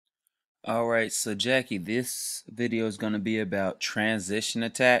Alright, so Jackie, this video is going to be about transition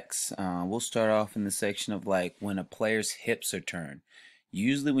attacks. We'll start off in the section of like when a player's hips are turned.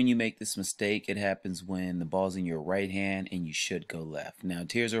 Usually when you make this mistake, it happens when the ball's in your right hand and you should go left. Now,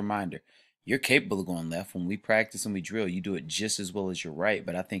 here's a reminder. You're capable of going left. When we practice and we drill, you do it just as well as your right,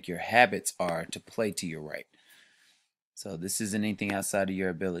 but I think your habits are to play to your right. So this isn't anything outside of your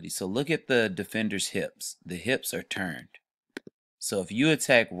ability. So look at the defender's hips. The hips are turned. So if you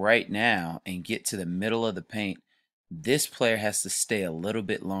attack right now and get to the middle of the paint, this player has to stay a little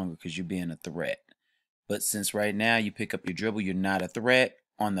bit longer because you're being a threat. But since right now you pick up your dribble, you're not a threat.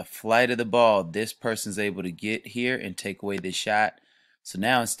 On the flight of the ball, this person's able to get here and take away this shot. So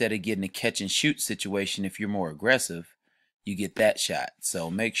now instead of getting a catch and shoot situation, if you're more aggressive, you get that shot.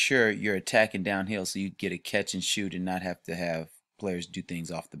 So make sure you're attacking downhill so you get a catch and shoot and not have to have players do things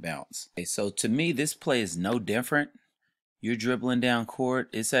off the bounce. Okay, so to me, this play is no different. You're dribbling down court,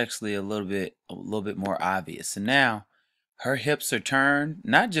 it's actually a little bit more obvious. So now her hips are turned,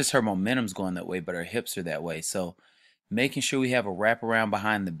 not just her momentum's going that way, but her hips are that way. So making sure we have a wraparound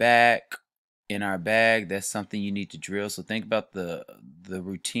behind the back in our bag, that's something you need to drill. So think about the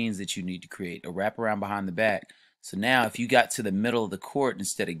routines that you need to create. A wraparound behind the back. So now if you got to the middle of the court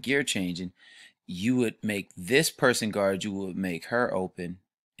instead of gear changing, you would make this person guard, you would make her open,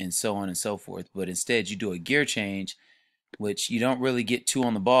 and so on and so forth. But instead you do a gear change, which you don't really get two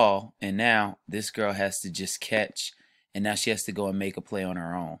on the ball, and now this girl has to just catch, and now she has to go and make a play on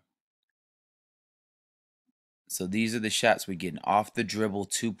her own. So these are the shots we're getting off the dribble,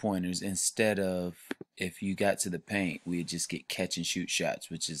 2-pointers, instead of if you got to the paint, we'd just get catch and shoot shots,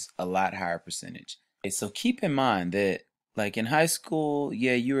 which is a lot higher percentage. Okay, so keep in mind that like in high school,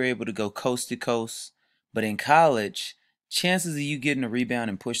 yeah, you were able to go coast to coast, but in college, chances of you getting a rebound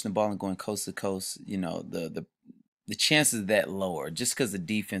and pushing the ball and going coast to coast, you know, the chances of that lower just because the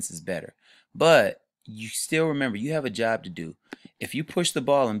defense is better. But you still remember you have a job to do. If you push the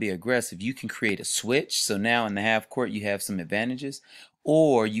ball and be aggressive, you can create a switch. So now in the half court, you have some advantages.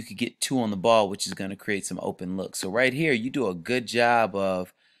 Or you could get two on the ball, which is going to create some open looks. So right here, you do a good job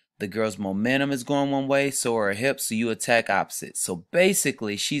of the girl's momentum is going one way, so are her hips, so you attack opposite. So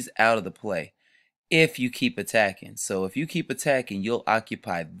basically, she's out of the play if you keep attacking. So if you keep attacking, you'll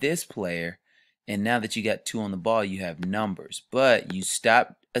occupy this player, and now that you got two on the ball, you have numbers. But you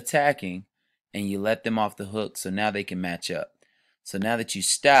stop attacking and you let them off the hook, so now they can match up. So now that you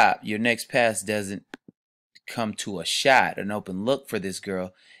stop, your next pass doesn't come to a shot, an open look for this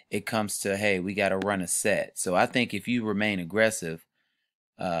girl. It comes to, hey, we got to run a set. So I think if you remain aggressive,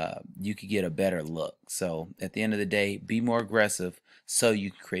 you could get a better look. So at the end of the day, be more aggressive so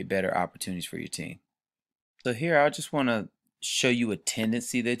you can create better opportunities for your team. So here, I just want to show you a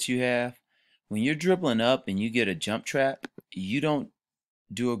tendency that you have. When you're dribbling up and you get a jump trap, you don't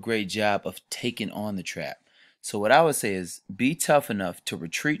do a great job of taking on the trap. So what I would say is be tough enough to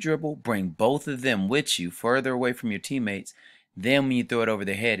retreat dribble, bring both of them with you further away from your teammates. Then when you throw it over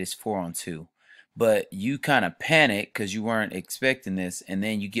their head, it's 4-on-2. But you kind of panic because you weren't expecting this, and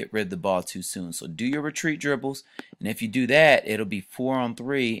then you get rid of the ball too soon. So do your retreat dribbles, and if you do that, it'll be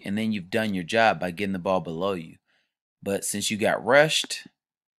 4-on-3, and then you've done your job by getting the ball below you. But since you got rushed,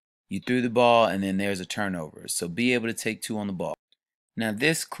 you threw the ball, and then there's a turnover. So be able to take two on the ball. Now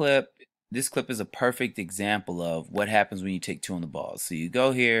this clip is a perfect example of what happens when you take two on the ball. So you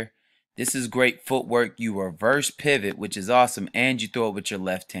go here. This is great footwork. You reverse pivot, which is awesome, and you throw it with your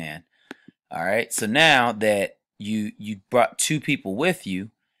left hand. All right. So now that you brought two people with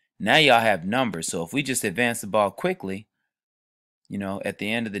you, now y'all have numbers. So if we just advance the ball quickly, you know, at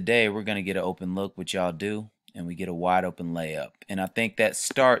the end of the day, we're going to get an open look, which y'all do, and we get a wide open layup. And I think that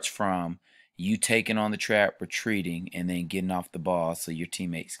starts from you taking on the trap, retreating, and then getting off the ball so your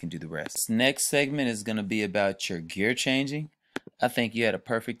teammates can do the rest. This next segment is going to be about your gear changing. I think you had a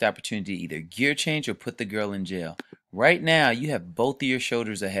perfect opportunity to either gear change or put the girl in jail. Right now, you have both of your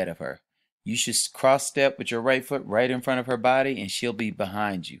shoulders ahead of her. You should cross step with your right foot right in front of her body, and she'll be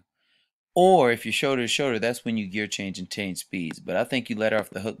behind you. Or if you're shoulder to shoulder, that's when you gear change and change speeds. But I think you let her off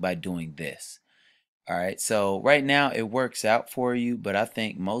the hook by doing this. All right, so right now it works out for you, but I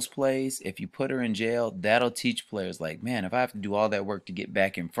think most plays, if you put her in jail, that'll teach players like, man, if I have to do all that work to get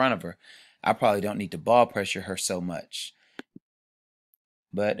back in front of her, I probably don't need to ball pressure her so much.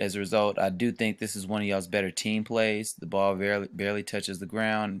 But as a result, I do think this is one of y'all's better team plays. The ball barely touches the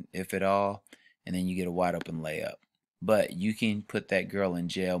ground, if at all, and then you get a wide open layup. But you can put that girl in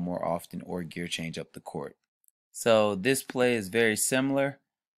jail more often or gear change up the court. So this play is very similar.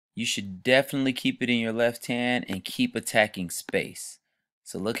 You should definitely keep it in your left hand and keep attacking space.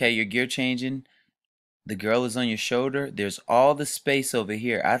 So look how you're gear changing. The girl is on your shoulder. There's all the space over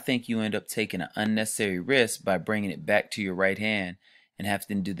here. I think you end up taking an unnecessary risk by bringing it back to your right hand and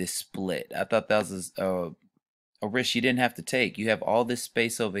having to do this split. I thought that was a risk you didn't have to take. You have all this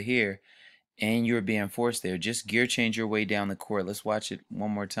space over here and you're being forced there. Just gear change your way down the court. Let's watch it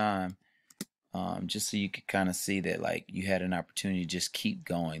one more time. Just so you could kind of see that like you had an opportunity to just keep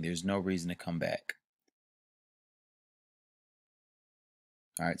going. There's no reason to come back.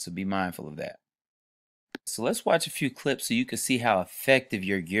 All right, so be mindful of that. So let's watch a few clips so you can see how effective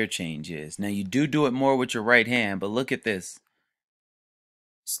your gear change is. Now you do it more with your right hand, but look at this.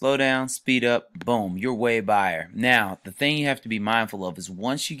 Slow down, speed up, boom, you're way by her. Now, the thing you have to be mindful of is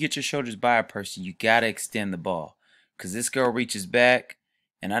once you get your shoulders by a person, you got to extend the ball. Because this girl reaches back,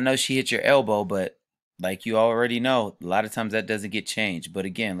 and I know she hit your elbow, but like you already know, a lot of times that doesn't get changed. But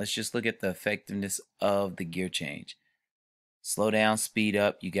again, let's just look at the effectiveness of the gear change. Slow down, speed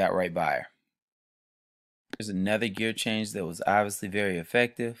up, you got right by her. There's another gear change that was obviously very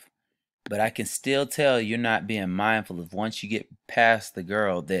effective. But I can still tell you're not being mindful of once you get past the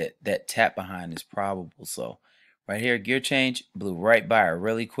girl that tap behind is probable. So right here, gear change, blew right by her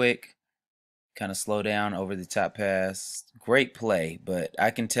really quick. Kind of slow down over the top pass. Great play, but I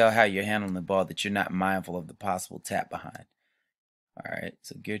can tell how you're handling the ball that you're not mindful of the possible tap behind. All right,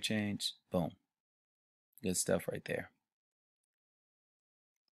 so gear change, boom. Good stuff right there.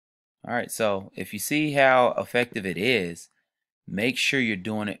 All right, so if you see how effective it is, make sure you're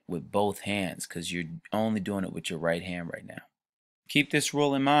doing it with both hands because you're only doing it with your right hand right now. Keep this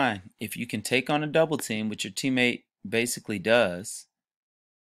rule in mind. If you can take on a double team, which your teammate basically does,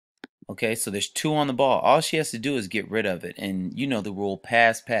 okay, so there's two on the ball. All she has to do is get rid of it. And you know the rule,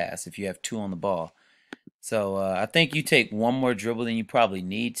 pass, pass, if you have two on the ball. So I think you take one more dribble than you probably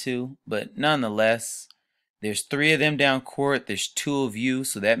need to. But nonetheless, there's three of them down court. There's two of you.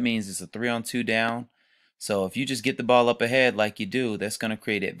 So that means it's a 3-on-2 down. So if you just get the ball up ahead like you do, that's going to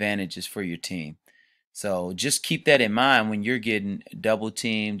create advantages for your team. So just keep that in mind when you're getting double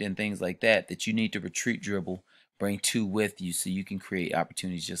teamed and things like that, that you need to retreat dribble, bring two with you so you can create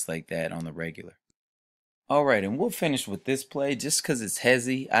opportunities just like that on the regular. All right, and we'll finish with this play just because it's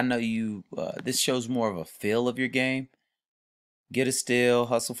hezzy. I know you, this shows more of a feel of your game. Get a steal,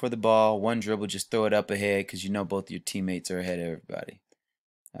 hustle for the ball, one dribble, just throw it up ahead because you know both your teammates are ahead of everybody.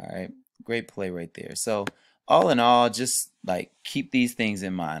 All right, great play right there. So all in all, just like keep these things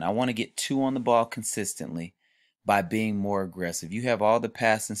in mind. I want to get two on the ball consistently by being more aggressive. You have all the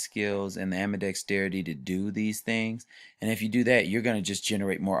passing skills and the ambidexterity to do these things. And if you do that, you're going to just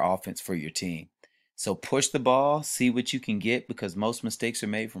generate more offense for your team. So push the ball, see what you can get because most mistakes are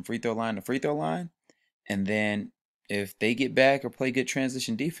made from free throw line to free throw line. And then if they get back or play good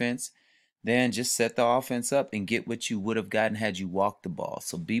transition defense, then just set the offense up and get what you would have gotten had you walked the ball.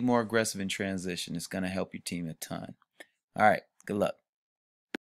 So be more aggressive in transition. It's going to help your team a ton. All right, good luck.